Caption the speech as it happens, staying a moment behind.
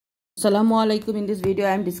Assalamu alaikum. In this video,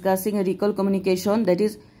 I am discussing a recall communication, that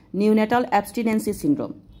is neonatal abstinence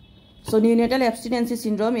syndrome. So neonatal abstinence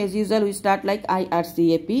syndrome, as usual, we start like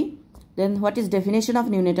IRCAP. Then what is definition of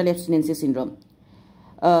neonatal abstinence syndrome?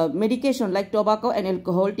 Medication like tobacco and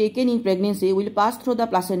alcohol taken in pregnancy will pass through the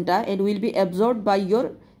placenta and will be absorbed by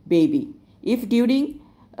your baby. If during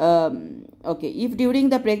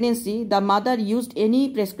the pregnancy the mother used any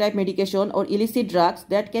prescribed medication or illicit drugs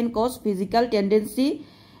that can cause physical tendency,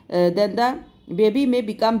 then the baby may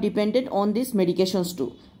become dependent on these medications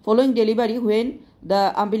too. Following delivery, when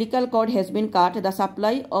the umbilical cord has been cut, the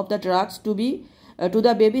supply of the drugs to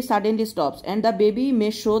the baby suddenly stops and the baby may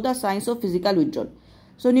show the signs of physical withdrawal.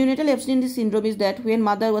 So neonatal abstinence syndrome is that when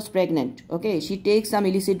mother was pregnant, she takes some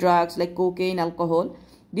illicit drugs like cocaine, alcohol.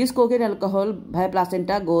 This cocaine, alcohol via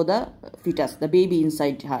placenta go the fetus, the baby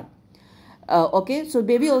inside her. So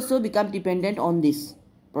baby also become dependent on this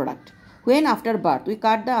product. When after birth we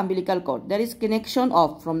cut the umbilical cord, there is connection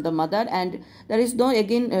off from the mother and there is no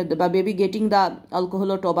the baby getting the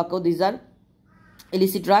alcohol or tobacco, these are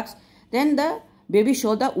illicit drugs. Then the baby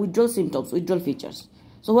show the withdrawal symptoms, withdrawal features.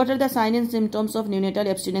 So what are the signs and symptoms of neonatal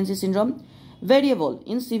abstinence syndrome? Variable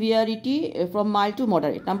in severity from mild to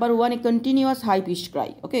moderate. Number 1, a continuous high-pitched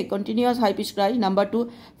cry. Continuous high-pitched cry. Number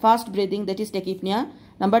 2, fast breathing, that is tachypnea.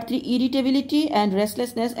 Number 3, irritability and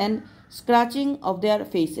restlessness and scratching of their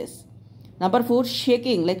faces. Number 4,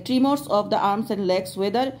 shaking like tremors of the arms and legs,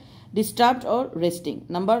 whether disturbed or resting.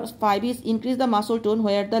 Number 5 is increase the muscle tone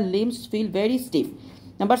where the limbs feel very stiff.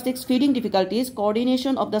 Number 6, feeding difficulties,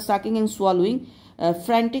 coordination of the sucking and swallowing,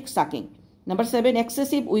 frantic sucking. Number 7,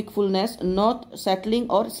 excessive wakefulness, not settling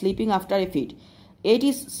or sleeping after a feed. 8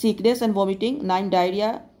 is sickness and vomiting. 9,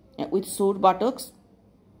 diarrhea with sore buttocks.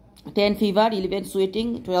 10, fever. 11,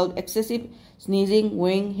 sweating. 12, excessive sneezing,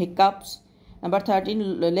 weighing, hiccups. Number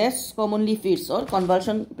 13, less commonly fits or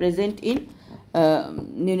convulsion present in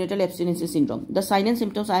neonatal abstinence syndrome. The signs and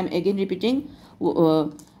symptoms I am again repeating.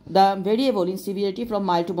 The variable in severity from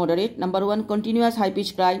mild to moderate. Number 1, continuous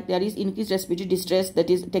high-pitched cry. There is increased respiratory distress,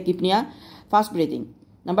 that is tachypnea, fast breathing.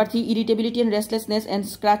 Number 3, irritability and restlessness and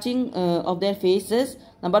scratching of their faces.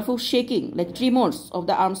 Number 4, shaking, like tremors of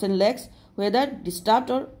the arms and legs, whether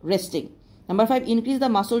disturbed or resting. Number 5, increase the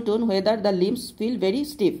muscle tone, whether the limbs feel very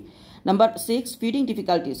stiff. Number 6, feeding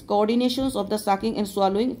difficulties, coordinations of the sucking and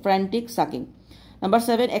swallowing, frantic sucking. Number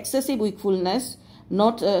 7, excessive wakefulness,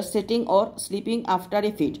 not sitting or sleeping after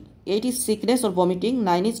a feed. 8 is sickness or vomiting.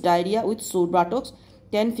 9 is diarrhea with sore buttocks.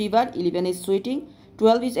 10, fever. 11 is sweating.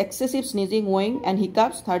 12 is excessive sneezing, weighing and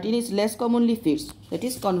hiccups. 13 is less commonly fits, that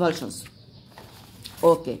is convulsions.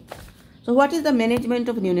 So what is the management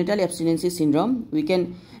of neonatal abstinence syndrome? We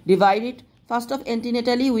can divide it. First of,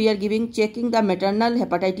 antenatally we are checking the maternal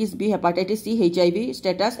hepatitis B, hepatitis C, HIV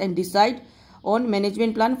status and decide on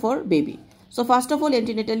management plan for baby. So first of all,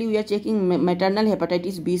 antenatally we are checking maternal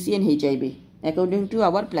hepatitis B, C and HIV according to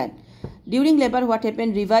our plan. During labor, what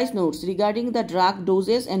happened? Revise notes regarding the drug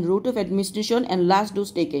doses and route of administration and last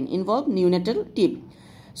dose taken involve neonatal tip.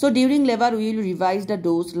 So during labor we will revise the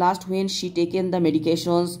dose, last when she taken the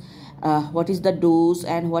medications, what is the dose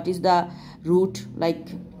and what is the route, like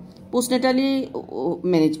postnatally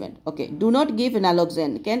management. Do not give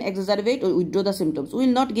naloxone, can exacerbate or withdraw the symptoms. We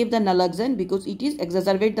will not give the naloxone because it is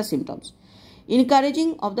exacerbate the symptoms.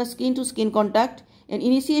 Encouraging of the skin to skin contact and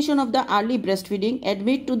initiation of the early breastfeeding.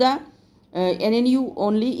 Admit to the NNU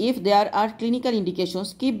only if there are clinical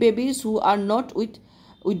indications. Keep babies who are not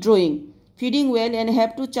withdrawing, feeding well and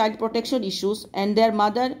have to child protection issues and their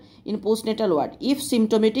mother in postnatal ward. If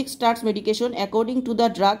symptomatic, starts medication according to the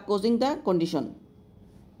drug causing the condition.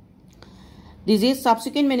 Disease.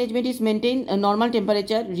 Subsequent management is maintain a normal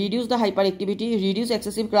temperature, reduce the hyperactivity, reduce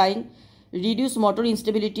excessive crying, reduce motor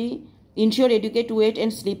instability, ensure adequate weight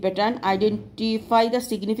and sleep pattern, identify the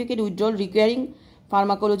significant withdrawal requiring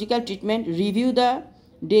pharmacological treatment, review the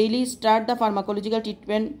daily, start the pharmacological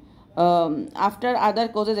treatment after other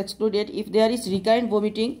causes excluded if there is recurrent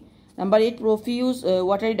vomiting. Number 8, profuse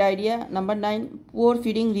watery diarrhea. Number 9, poor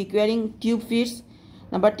feeding requiring tube feeds.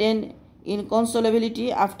 Number 10,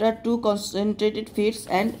 inconsolability after 2 concentrated feeds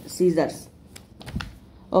and seizures.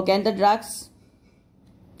 And the drugs.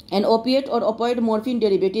 An opiate or opioid morphine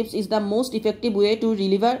derivatives is the most effective way to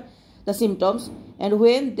relieve the symptoms, and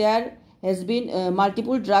when there has been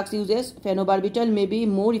multiple drugs uses, phenobarbital may be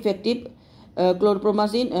more effective.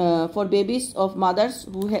 Chlorpromazine for babies of mothers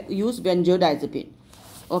who use benzodiazepine.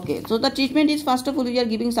 So the treatment is, first of all, we are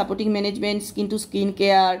giving supporting management, skin to skin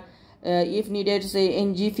care, if needed, say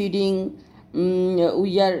NG feeding,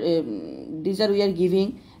 we are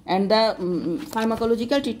giving, And the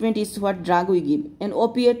pharmacological treatment is what drug we give. An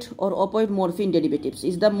opiate or opioid morphine derivatives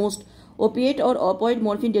is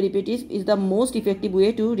the most effective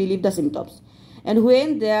way to relieve the symptoms. And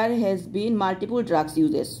when there has been multiple drugs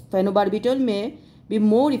uses, phenobarbital may be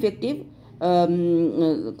more effective.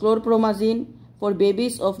 Chlorpromazine for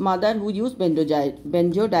babies of mother who use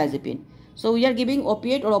benzodiazepine. So we are giving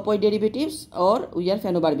opiate or opioid derivatives, or we are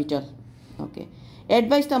phenobarbital. Okay.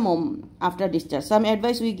 Advise the mom after discharge. Some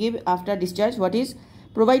advice we give after discharge. What is?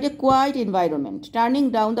 Provide a quiet environment. Turning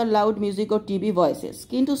down the loud music or TV voices.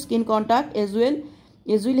 Skin to skin contact as will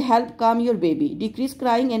help calm your baby. Decrease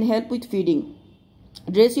crying and help with feeding.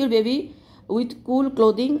 Dress your baby with cool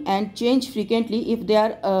clothing and change frequently if they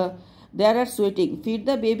are sweating. Feed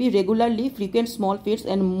the baby regularly, frequent small feeds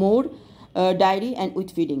and more diary and with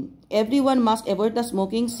feeding. Everyone must avoid the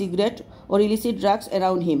smoking, cigarette or illicit drugs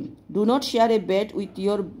around him. Do not share a bed with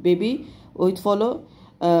your baby. Follow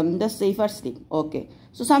the safer sleep. Okay.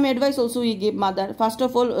 So some advice also we give mother. First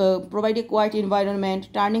of all, provide a quiet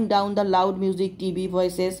environment, turning down the loud music, TV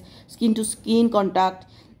voices, skin to skin contact.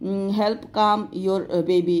 Help calm your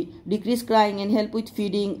baby. Decrease crying and help with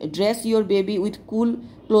feeding. Dress your baby with cool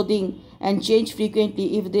clothing and change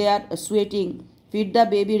frequently if they are sweating. Feed the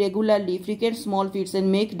baby regularly, frequent small feeds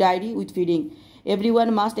and make diary with feeding.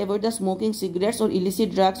 Everyone must avoid the smoking, cigarettes or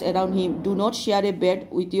illicit drugs around him. Do not share a bed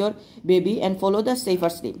with your baby and follow the safer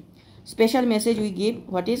sleep. Special message we give.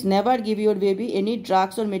 What is? Never give your baby any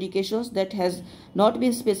drugs or medications that has not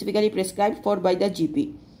been specifically prescribed for by the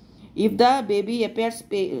GP. If the baby appears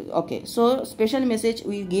okay, so special message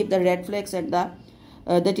we give the red flags and the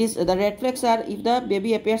the red flags are: if the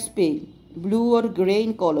baby appears pale, blue or gray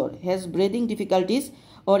in color, has breathing difficulties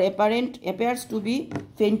or appears to be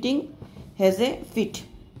fainting, has a fit,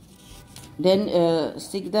 then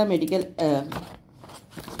seek the medical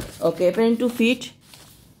appearing to fit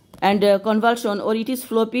and convulsion, or it is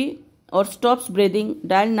floppy or stops breathing,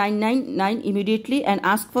 dial 999 immediately and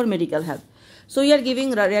ask for medical help. So we are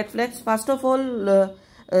giving red flags. First of all,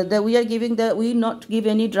 we not give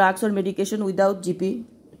any drugs or medication without GP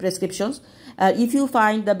prescriptions. If you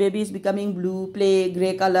find the baby is becoming blue,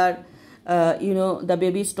 gray color, the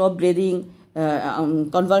baby stop breathing,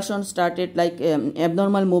 convulsion started, like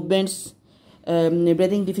abnormal movements,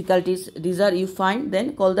 breathing difficulties, these are you find,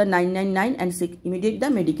 then call the 999 and seek immediate the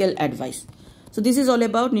medical advice. So this is all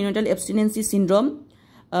about neonatal abstinence syndrome.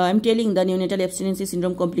 I am telling the neonatal abstinence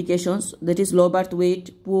syndrome complications, that is low birth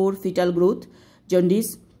weight, poor fetal growth,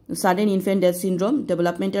 jaundice, sudden infant death syndrome,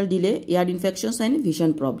 developmental delay, ear infections and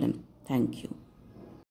vision problem. Thank you.